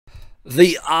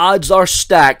The odds are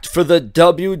stacked for the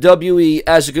WWE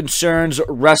as it concerns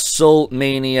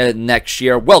WrestleMania next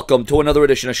year. Welcome to another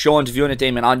edition of Sean's View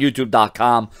Entertainment on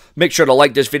YouTube.com. Make sure to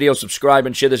like this video, subscribe,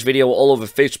 and share this video all over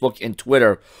Facebook and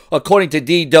Twitter. According to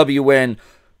DWN,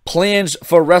 plans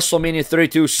for WrestleMania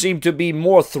 32 seem to be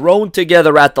more thrown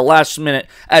together at the last minute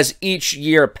as each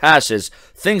year passes.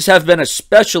 Things have been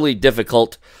especially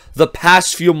difficult the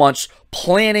past few months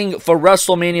planning for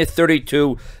WrestleMania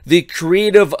 32, the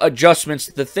creative adjustments,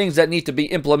 the things that need to be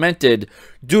implemented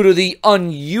due to the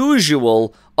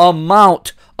unusual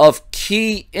amount of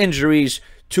key injuries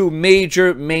to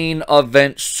major main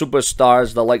event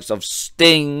superstars, the likes of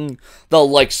Sting, the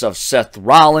likes of Seth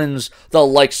Rollins, the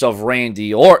likes of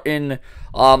Randy Orton.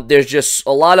 There's just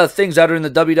a lot of things that are in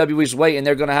the WWE's way, and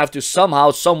they're going to have to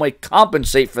somehow, some way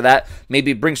compensate for that.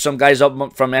 Maybe bring some guys up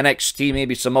from NXT,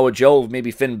 maybe Samoa Joe, maybe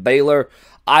Finn Balor.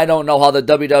 I don't know how the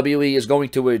WWE is going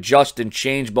to adjust and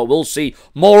change, but we'll see.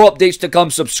 More updates to come.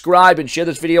 Subscribe and share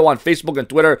this video on Facebook and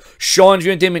Twitter. Sean's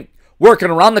View Entertainment,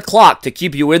 working around the clock to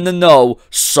keep you in the know.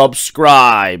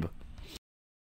 Subscribe.